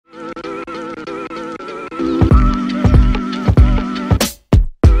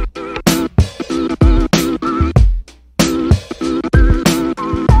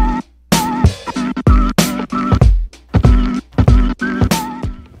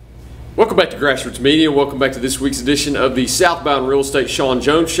Welcome back to Grassroots Media. Welcome back to this week's edition of the Southbound Real Estate Shawn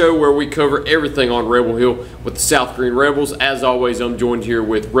Jones Show, where we cover everything on Rebel Hill with the South Greene Rebels. As always, I'm joined here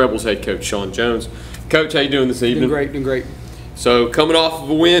with Rebels head coach Shawn Jones. Coach, how you doing this evening? Doing great. So coming off of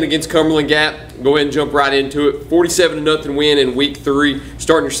a win against Cumberland Gap, go ahead and jump right into it. 47-0 win in week 3,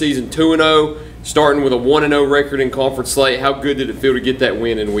 starting your season 2-0. Starting with a 1-0 record in conference slate. How good did it feel to get that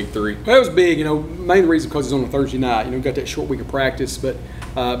win in week 3? Well, it was big, main reason because it's on a Thursday night. We got that short week of practice, but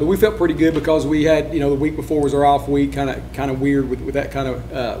we felt pretty good because we had, the week before was our off week, kind of weird with that kind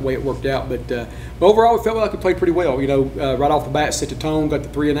of way it worked out. But overall, we felt like we played pretty well. Right off the bat, set the tone, got the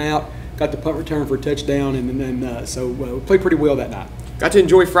 3 and out, got the punt return for a touchdown, and then so we played pretty well that night. Got to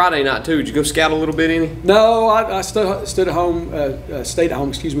enjoy Friday night too. Did you go scout a little bit any? No, I stayed at home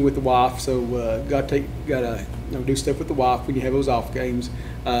with the wife. So got to do stuff with the wife when you have those off games.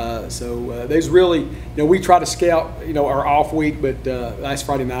 There's really, we try to scout, our off week, but last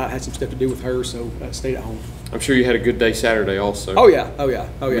Friday night I had some stuff to do with her, so I stayed at home. I'm sure you had a good day Saturday also. Oh yeah.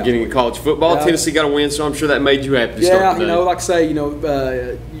 Beginning of college football, Tennessee got a win, so I'm sure that made you happy to start the day. Like I say,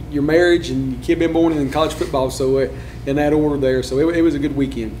 your marriage and your kid been born in college football, so in that order there. So it was a good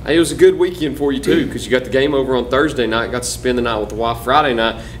weekend. It was a good weekend for you too, because you got the game over on Thursday night, got to spend the night with the wife Friday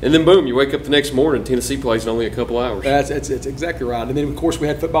night, and then boom, you wake up the next morning. Tennessee plays in only a couple hours. That's exactly right. And then of course we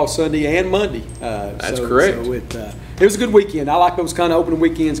had football Sunday and Monday. That's correct. So it was a good weekend. I like those kind of opening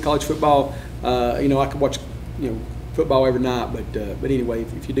weekends, college football. I could watch football every night, but anyway,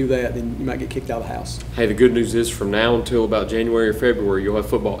 if you do that, then you might get kicked out of the house. Hey, the good news is from now until about January or February, you'll have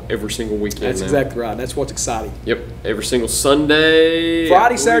football every single weekend. That's exactly right. That's what's exciting. Yep, every single Sunday.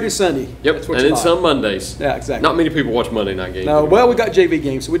 Friday, Saturday, Sunday. Yep, and then some Mondays. Yeah, exactly. Not many people watch Monday night games. No, well, we got JV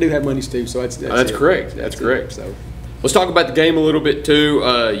games, so we do have Mondays too. So that's correct. That's correct. So let's talk about the game a little bit too.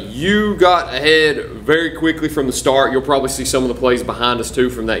 You got ahead very quickly from the start. You'll probably see some of the plays behind us too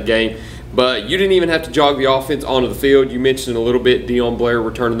from that game. But you didn't even have to jog the offense onto the field. You mentioned a little bit Dion Blair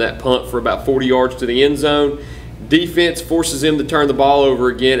returning that punt for about 40 yards to the end zone. Defense forces him to turn the ball over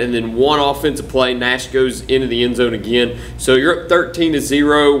again, and then one offensive play, Nash goes into the end zone again. So you're up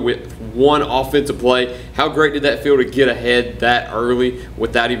 13-0 with one offensive play. How great did that feel to get ahead that early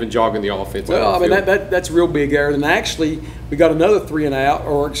without even jogging the offense? Well, that's real big there. And actually, we got another 3 and out,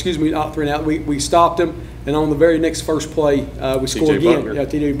 or excuse me, not 3 and out. We stopped him, and on the very next first play, we scored again. Buckner. Yeah,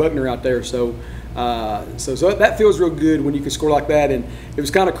 T.J. Buckner out there. So that feels real good when you can score like that. And it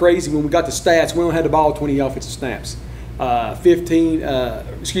was kind of crazy when we got the stats. We only had the ball 20 offensive snaps. 10 of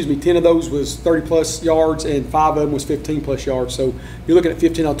those was 30-plus yards, and 5 of them was 15-plus yards. So you're looking at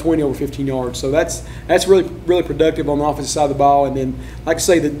 15 out of 20 over 15 yards. So that's really productive on the offensive side of the ball. And then, like I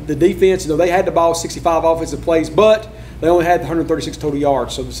say, the defense, they had the ball 65 offensive plays, but they only had 136 total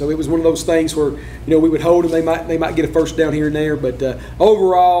yards. So it was one of those things where we would hold them. They might get a first down here and there, but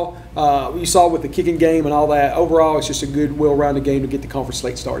overall, you saw with the kicking game and all that. Overall, it's just a good, well-rounded game to get the conference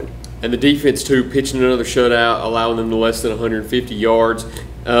slate started. And the defense, too, pitching another shutout, allowing them to less than 150 yards.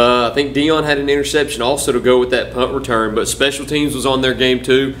 I think Dion had an interception also to go with that punt return, but special teams was on their game,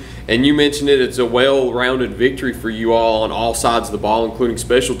 too. And you mentioned it, it's a well-rounded victory for you all on all sides of the ball, including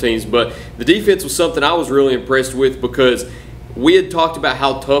special teams. But the defense was something I was really impressed with because we had talked about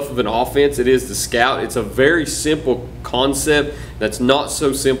how tough of an offense it is to scout. It's a very simple concept that's not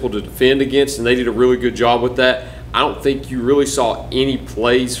so simple to defend against, and they did a really good job with that. I don't think you really saw any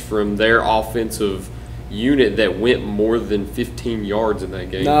plays from their offensive unit that went more than 15 yards in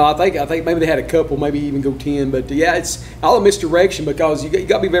that game. No, I think maybe they had a couple, maybe even go 10. But yeah, it's all a misdirection because you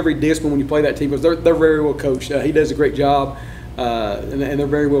got to be very disciplined when you play that team because they're very well coached. He does a great job, and they're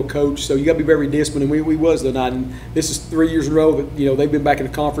very well coached. So you got to be very disciplined, and we was the night. And this is 3 years in a row that they've been back in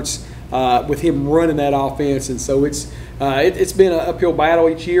the conference with him running that offense, and so it's been an uphill battle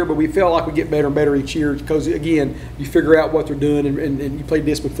each year, but we feel like we get better and better each year because, again, you figure out what they're doing and you play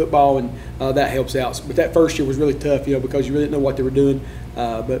disciplined football, and that helps out. But that first year was really tough, because you really didn't know what they were doing.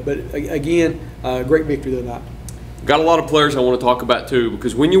 But again, great victory the night. Got a lot of players I want to talk about too,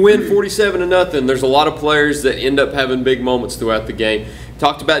 because when you win 47-0, there's a lot of players that end up having big moments throughout the game.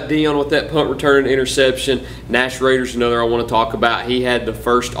 Talked about Dion with that punt return interception. Nash Rader's another I want to talk about. He had the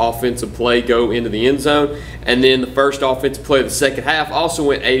first offensive play go into the end zone, and then the first offensive play of the second half also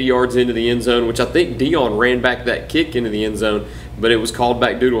went 80 yards into the end zone, which I think Dion ran back that kick into the end zone, but it was called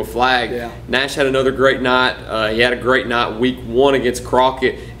back due to a flag. Yeah. Nash had another great night. He had a great night week 1 against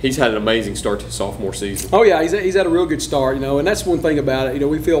Crockett. He's had an amazing start to his sophomore season. Oh, yeah, he's had a real good start, and that's one thing about it.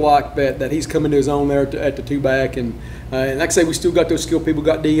 We feel like that he's coming to his own there at the 2-back, and like I say, we still got those skilled people.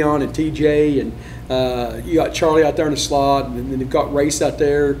 Got Dion and TJ, and you got Charlie out there in the slot, and then you've got Race out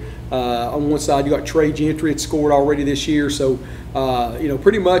there. On one side, you got Trey Gentry had scored already this year, so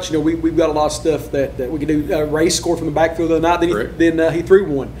Pretty much, we've got a lot of stuff that we can do. Ray scored from the backfield the other night. Then he threw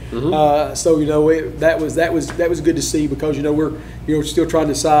one. That was good to see because we're still trying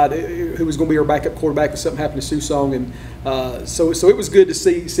to decide who was going to be our backup quarterback if something happened to Susong, and so it was good to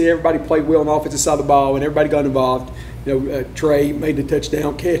see everybody play well on the offensive side of the ball and everybody got involved. Trey made the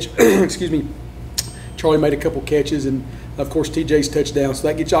touchdown catch. Excuse me. Charlie made a couple catches, and of course TJ's touchdown. So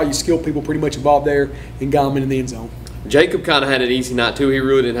that gets all your skilled people pretty much involved there and got them in the end zone. Jacob kind of had an easy night too. He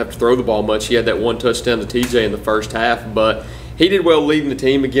really didn't have to throw the ball much. He had that one touchdown to TJ in the first half, but he did well leading the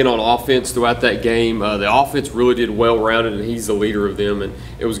team again on offense throughout that game. The offense really did well rounded, and he's the leader of them, and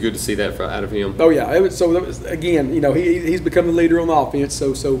it was good to see that out of him. Oh yeah, again, he's become the leader on the offense,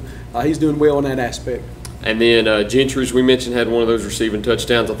 so he's doing well in that aspect. And then Gentry, as we mentioned, had one of those receiving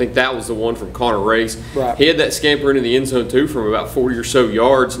touchdowns. I think that was the one from Connor Race. Right. He had that scamper into the end zone, too, from about 40 or so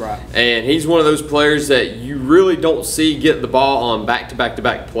yards. Right. And he's one of those players that you really don't see get the ball on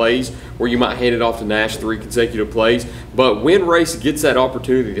back-to-back-to-back plays where you might hand it off to Nash 3 consecutive plays. But when Race gets that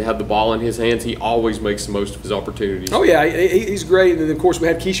opportunity to have the ball in his hands, he always makes the most of his opportunities. Oh, yeah, he's great. And then, of course, we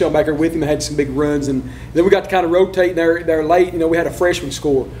had Keyshawn back there with him that had some big runs. And then we got to kind of rotate there late. We had a freshman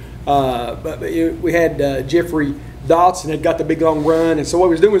score. But we had Jeffrey Dotson had got the big long run, and so what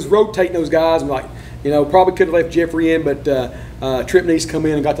we was doing was rotating those guys. And probably could have left Jeffrey in, but Trip Neese come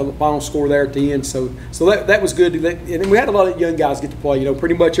in and got the final score there at the end. So that was good. And we had a lot of young guys get to play.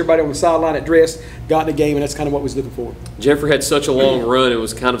 Pretty much everybody on the sideline at dress got in the game, and that's kind of what we was looking for. Jeffrey had such a long run; it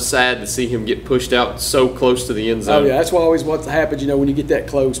was kind of sad to see him get pushed out so close to the end zone. Oh yeah, that's what always what happens, when you get that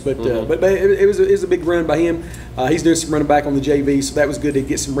close. But it was a big run by him. He's doing some running back on the JV, so that was good to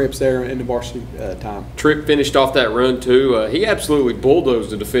get some reps there in the varsity time. Tripp finished off that run too. He absolutely bulldozed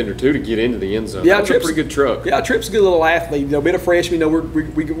the defender too to get into the end zone. Yeah, that was a pretty good truck. Yeah, Tripp's a good little athlete. Been a freshman.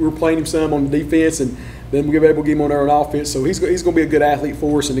 We're playing him some on the defense, and then we're able to get him on there on offense. So he's going to be a good athlete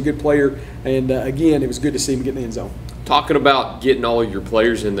for us and a good player. And again, it was good to see him get in the end zone. Talking about getting all of your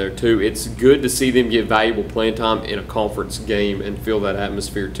players in there too, it's good to see them get valuable playing time in a conference game and feel that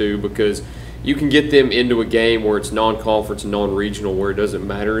atmosphere too, because you can get them into a game where it's non-conference and non-regional where it doesn't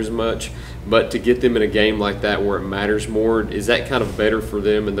matter as much, but to get them in a game like that where it matters more, is that kind of better for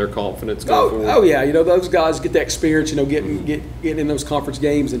them and their confidence going forward? Oh yeah, those guys get that experience, getting in those conference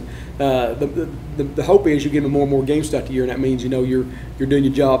games, and the hope is you give them more and more games throughout the year, and that means you're doing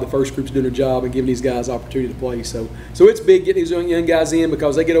your job, the first group's doing their job, and giving these guys opportunity to play. So it's big getting these young guys in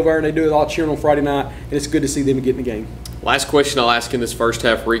because they get over there and they do a lot of cheering on Friday night, and it's good to see them get in the game. Last question I'll ask in this first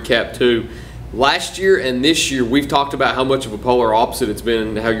half recap too. Last year and this year, we've talked about how much of a polar opposite it's been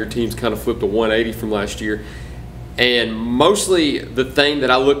and how your team's kind of flipped a 180 from last year. And mostly the thing that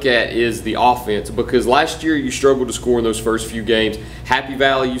I look at is the offense, because last year you struggled to score in those first few games. Happy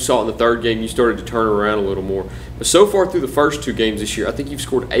Valley, you saw it in the third game, you started to turn around a little more. But so far through the first two games this year, I think you've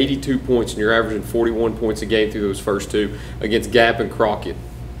scored 82 points and you're averaging 41 points a game through those first two against Gap and Crockett.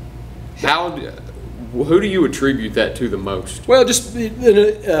 Who do you attribute that to the most? Well, just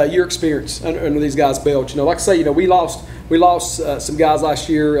your experience under these guys' belts. Like I say, we lost some guys last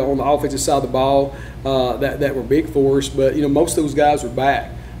year on the offensive side of the ball that were big for us, but most of those guys were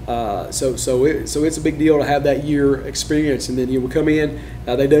back. So it's a big deal to have that year experience, and then we come in.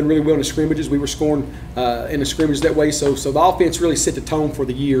 They done really well in the scrimmages. We were scoring in the scrimmages that way. So the offense really set the tone for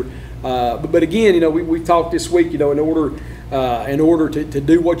the year. But again, we talked this week. In order to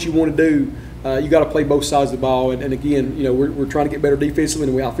do what you want to do. You got to play both sides of the ball, and again, we're trying to get better defensively,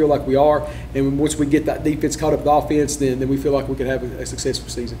 and I feel like we are. And once we get that defense caught up with the offense, then we feel like we can have a successful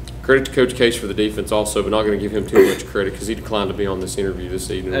season. Credit to Coach Case for the defense also, but not going to give him too much credit because he declined to be on this interview this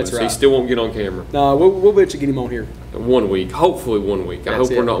evening. That's right. He still won't get on camera. No, we'll bet you get him on here. 1 week, hopefully 1 week. I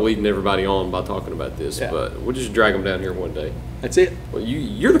hope it. We're not leading everybody on by talking about this, yeah. But we'll just drag them down here one day. That's it. Well,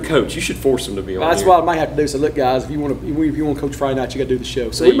 you're the coach. You should force them to be on. That's here. what I might have to do. So look, guys, if you want to coach Friday night, you got to do the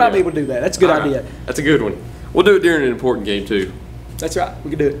show. So we might be able to do that. That's a good idea. That's a good one. We'll do it during an important game too. That's right. We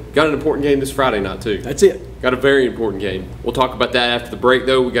can do it. Got an important game this Friday night too. That's it. Got a very important game. We'll talk about that after the break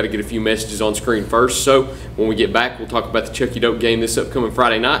though. We got to get a few messages on screen first. So when we get back, we'll talk about the Chuckey-Doak game this upcoming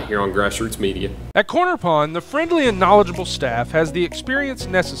Friday night here on Grassroots Media. At Corner Pond, the friendly and knowledgeable staff has the experience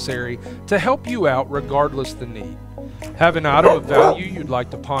necessary to help you out regardless the need. Have an item of value you'd like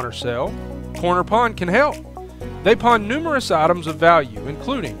to pawn or sell? Corner Pond can help. They pawn numerous items of value,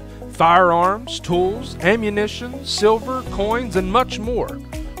 including firearms, tools, ammunition, silver, coins, and much more.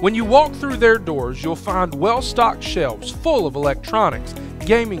 When you walk through their doors, you'll find well-stocked shelves full of electronics,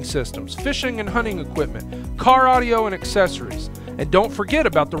 gaming systems, fishing and hunting equipment, car audio and accessories. And don't forget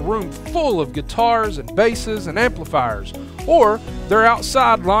about the room full of guitars and basses and amplifiers, or their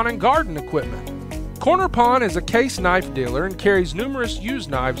outside lawn and garden equipment. Corner Pawn is a case knife dealer and carries numerous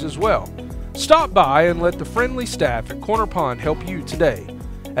used knives as well. Stop by and let the friendly staff at Corner Pawn help you today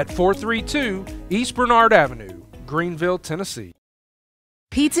at 432 East Bernard Avenue, Greenville, Tennessee.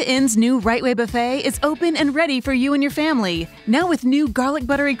 Pizza Inn's new Right Way Buffet is open and ready for you and your family. Now with new garlic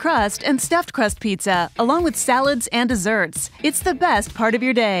buttery crust and stuffed crust pizza, along with salads and desserts. It's the best part of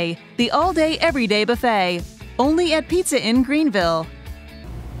your day. The all-day, everyday buffet. Only at Pizza Inn Greenville.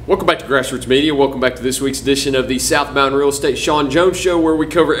 Welcome back to Grassroots Media. Welcome back to this week's edition of the Southbound Real Estate Shawn Jones Show, where we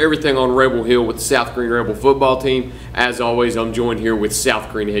cover everything on Rebel Hill with the South Greene Rebel football team. As always, I'm joined here with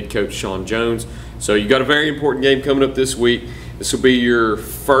South Greene head coach Shawn Jones. So you got a very important game coming up this week. This will be your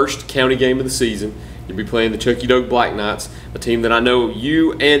first county game of the season. You'll be playing the Chuckey-Doak Black Knights, a team that I know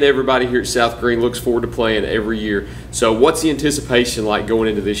you and everybody here at South Greene looks forward to playing every year. So what's the anticipation like going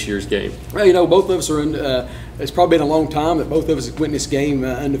into this year's game? Well, you know, both of us are in it's probably been a long time that both of us have went in this game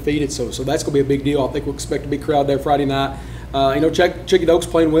undefeated, so that's going to be a big deal. I think we'll expect a big crowd there Friday night. You know, Chuckey-Doak's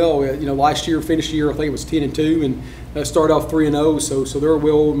playing well. You know, last year, finished the year, I think it was 10-2, and started off 3-0, so they're a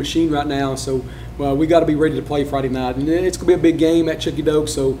well-oiled machine right now. So we got to be ready to play Friday night, and it's going to be a big game at Chuckey-Doak.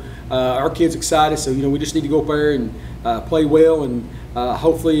 So our kids excited. So you know, we just need to go up there and play well, and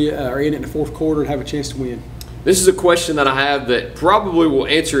hopefully are in it in the fourth quarter and have a chance to win. This is a question that I have that probably will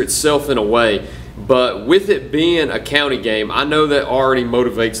answer itself in a way, but with it being a county game, I know that already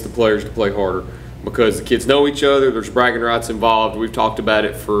motivates the players to play harder because the kids know each other, there's bragging rights involved. We've talked about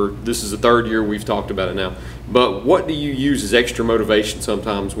it this is the third year we've talked about it now. But what do you use as extra motivation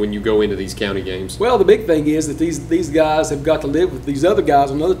sometimes when you go into these county games? Well, the big thing is that these guys have got to live with these other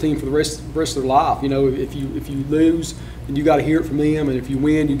guys on another team for the rest of their life. You know, if you lose, then you got to hear it from them, and if you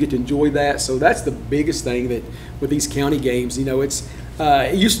win, you get to enjoy that. So that's the biggest thing that with these county games. You know, it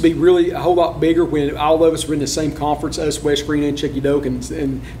used to be really a whole lot bigger when all of us were in the same conference, us, West Greene, and Chuckey-Doak, and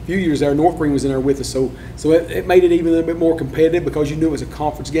a few years there, North Greene was in there with us. So it made it even a little bit more competitive because you knew it was a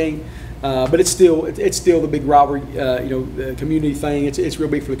conference game. But it's still the big rivalry, you know, the community thing. It's real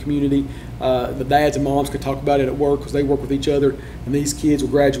big for the community. The dads and moms could talk about it at work because they work with each other, and these kids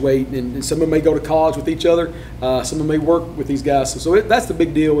will graduate, and some of them may go to college with each other. Some of them may work with these guys. So that's the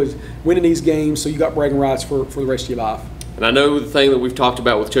big deal, is winning these games so you got bragging rights for the rest of your life. And I know the thing that we've talked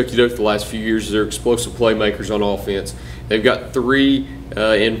about with Chuckey-Doak the last few years is they're explosive playmakers on offense. They've got three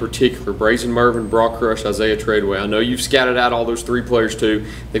in particular: Brazen Mervin, Brock Crush, Isaiah Tradeway. I know you've scouted out all those three players too.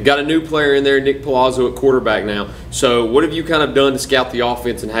 They've got a new player in there, Nick Palazzo, at quarterback now. So what have you kind of done to scout the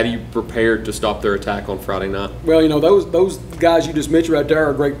offense, and how do you prepare to stop their attack on Friday night? Well, you know, those guys you just mentioned right there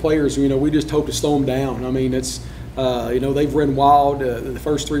are great players. You know, we just hope to slow them down. I mean, it's you know, they've run wild the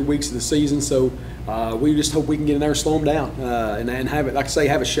first 3 weeks of the season, so we just hope we can get in there and slow them down and have it, like I say,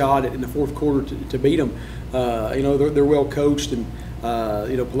 have a shot in the fourth quarter to beat them. You know, they're well coached, and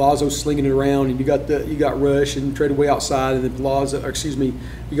you know, Palazzo's slinging it around, and you got Rush and Tradeway outside, and then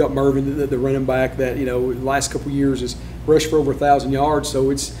you got Mervin, the running back that, you know, the last couple of years has rushed for over 1,000 yards.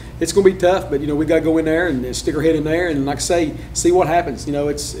 So it's going to be tough, but you know, we got to go in there and stick our head in there, and like I say, see what happens. You know,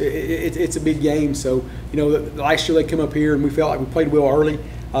 it's a big game. So you know, last year they come up here and we felt like we played well early.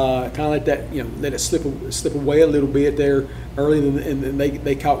 Kind of let that, you know, let it slip away a little bit there early, and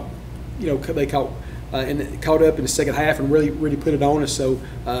they caught, you know, and caught up in the second half and really put it on us. So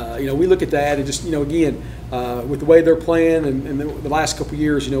you know, we look at that and just, you know, again, with the way they're playing and the last couple of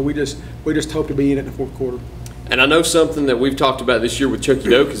years, you know, we just hope to be in it in the fourth quarter. And I know something that we've talked about this year with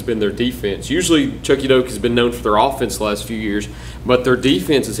Chuckey-Doak has been their defense. Usually Chuckey-Doak has been known for their offense the last few years, but their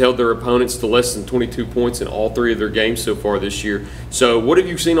defense has held their opponents to less than 22 points in all 3 of their games so far this year. So what have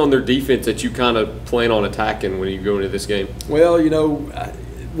you seen on their defense that you kind of plan on attacking when you go into this game? Well, you know,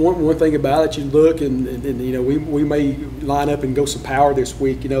 one thing about it, you look and you know, we may line up and go some power this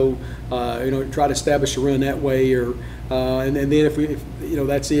week, you know, try to establish a run that way, or and then if you know,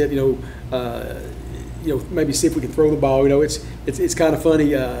 that's it, you know, maybe see if we can throw the ball. You know, it's kind of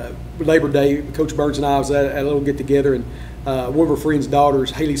funny. Labor Day, Coach Burns and I was at a little get together, and one of our friends'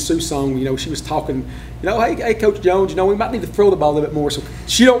 daughters, Haley Susong, you know, she was talking, you know, hey, Coach Jones, you know, we might need to throw the ball a little bit more. So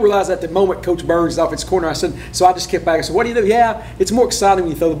she don't realize at the moment Coach Burns is off its corner. I said, so I just kept back. I said, what do you do? Yeah, it's more exciting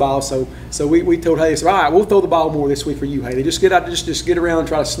when you throw the ball. So we told Haley, so, all right, we'll throw the ball more this week for you, Haley. Just get out, just get around and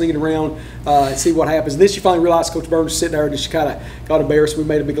try to sling it around and see what happens. And then she finally realized Coach Burns was sitting there, and she kind of got embarrassed. We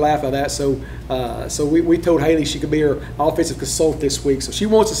made a big laugh out of that. So we told Haley she could be our offensive consultant this week. So she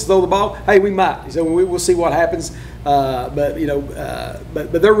wants us to throw the ball. Hey, we might. So we'll see what happens. But you know,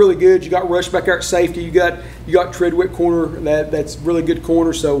 but they're really good. You got Rush back there at safety. You got You got Treadwell corner that's really good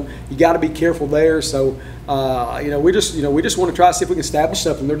corner, so you got to be careful there. So we just want to try to see if we can establish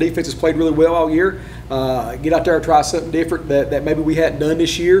something. Their defense has played really well all year. Get out there and try something different that maybe we hadn't done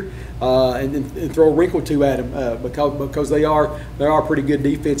this year, and throw a wrinkle or two at them because they are pretty good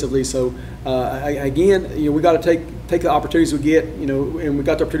defensively. So again, we got to take the opportunities we get, and we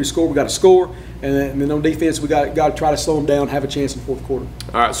got the opportunity to score. We got to score, and then on defense we got to try to slow them down, have a chance in the fourth quarter.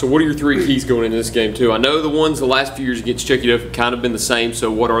 All right. So what are your 3 keys going into this game too? I know the ones the last few years against Chuckey-Doak have kind of been the same.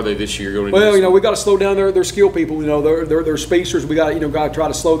 So what are they this year going into? Well, we got to slow down their skill people. Their speedsters. We got to try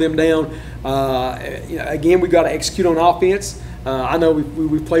to slow them down. Again, we got to execute on offense. I know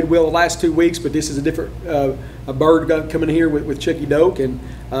we've played well the last 2 weeks, but this is a different a bird coming here with Chuckey-Doak, and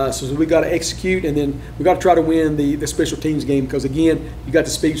so we got to execute, and then we got to try to win the special teams game because again, you got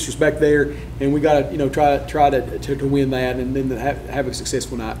the speedsters back there, and we got to try to win that, and then have a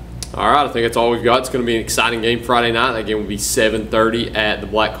successful night. All right, I think that's all we've got. It's going to be an exciting game Friday night. That game will be 7:30 at the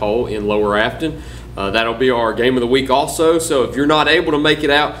Black Hole in Lower Afton. That'll be our game of the week also. So if you're not able to make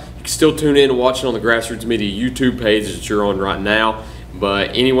it out, you can still tune in and watch it on the Grassroots Media YouTube page that you're on right now. But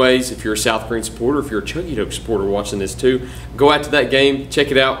anyways, if you're a South Greene supporter, if you're a Chuckey-Doak supporter watching this too, go out to that game,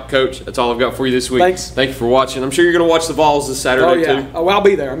 check it out. Coach, that's all I've got for you this week. Thanks. Thank you for watching. I'm sure you're going to watch the Vols this Saturday too. Oh, I'll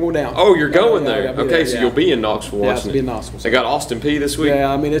be there. I'm going down. Oh, you're going there. I'll be okay, there, so you'll be in Knoxville watching I'll be in Knoxville. They got Austin P this week?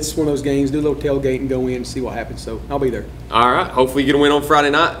 Yeah, I mean, it's one of those games, do a little tailgate and go in and see what happens. So I'll be there. All right. Hopefully you get a win on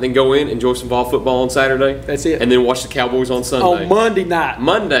Friday night, then go in, enjoy some ball football on Saturday. That's it. And then watch the Cowboys on Sunday. On Monday night.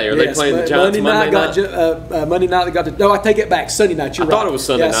 Monday. Are they playing the Giants Monday night? Monday night they got the – no, I take it back. Sunday night. You're right. I thought it was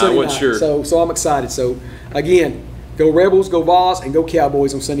Sunday night. Sunday I wasn't night. sure. So I'm excited. So, again, go Rebels, go Vols, and go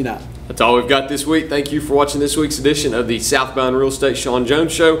Cowboys on Sunday night. That's all we've got this week. Thank you for watching this week's edition of the Southbound Real Estate Shawn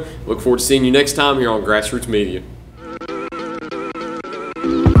Jones Show. Look forward to seeing you next time here on Grassroots Media.